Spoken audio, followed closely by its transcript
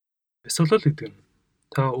Бясалгал гэдэг нь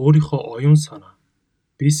та өөрийнхөө оюун санаа,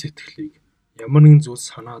 бие сэтгэлийг ямар нэгэн зүйл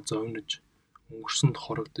санаа зовниж, өнгөрсөнд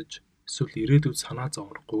хорогдож, эсвэл ирээдүйд санаа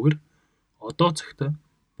зоврохгүйгээр одоо цагта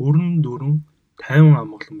бүрэн дүүрэн тайван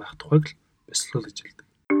амгалан байх тухайг л бясалгал гэж хэлдэг.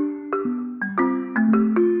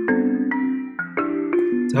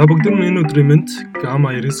 За бүгд энэ өдрийн мэнд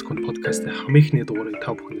Gamma 90 секунд подкастын хамгийн ихний дугаарыг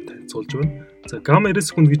та бүхэнд танилцуулж байна. За Gamma 90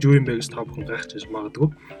 секунд гэж юу юм бэ гэж та бүхэн гайхаж магадгүй.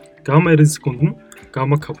 Gamma 90 секунд нь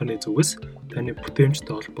Gamma компани зүгээс таны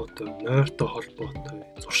бүтээмжтэй холбоотой, нойртой холбоотой,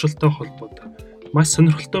 зуршилтай холбоотой маш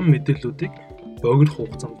сонирхолтой мэдээллүүдийг богино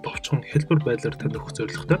хугацаанд товчхон хэлбэр байдлаар танд өгөх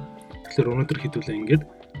зорилготой. Тэгэхээр өнөөдөр хэдүүлээ ингээд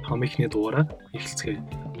хамгийн ихний дугаараа эхэлцгээе.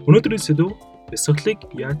 Өнөөдрийн сэдв бясалгалыг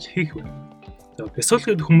яаж хийх вэ? За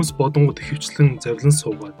бясалгал гэдэг хүмүүс бодонгууд ихэвчлэн завлан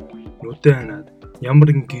суугаад нүдэн ханаад ямар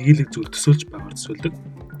нэгэн гэгээлэг зүйл төсөөлж байгаар төсөөлдөг.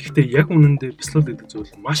 Гэхдээ яг үнэндээ бясалгал гэдэг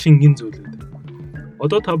зүйл маш энгийн зүйл байдаг.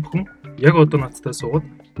 Одоо та бүхэн яг одоо надтай суугаад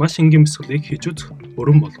маш энгийн бясалгалыг хийж үзэх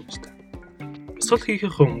бүрэн боломжтой. Бясалгал хийхээ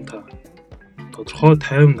өмнө та тодорхой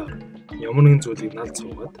тайвнаар ямар нэгэн зүйлийг налд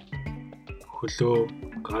суугаад хөлөө,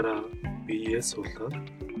 гараа, биеэ суулгаад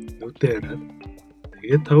нүдэн ханаад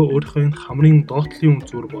тэгээд та өөрийнхөө энэ хамрын доотлын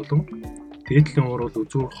үзүүр болон дээдлийн урвал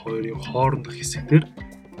үзүүр хоёрын хоорондох хэсэгтэр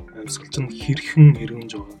амьсгалч нь хэрхэн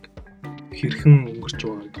эргэнж байгааг, хэрхэн өнгөрч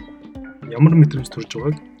байгааг, ямар мэдрэмж төрж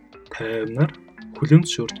байгааг тайвнаар хүлээн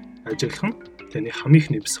зөвшөөрч ажиглах нь таны хамгийн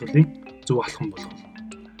ихний бясалгалын зөв алхам болох.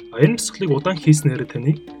 Энэ бясалгалыг удаан хийснээр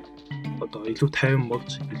таны одоо илүү тайван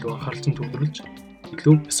болж, илүү анхааралтай төвлөрүүлж,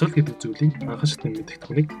 илүү бясалгал гэдэг зүйлийг анхаарчтай мэдэх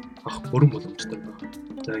түүнийг авах бүрэн боломжтой байна.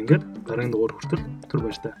 За ингээд дараагийн дугаар хүртэл түр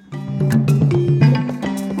баяр таа.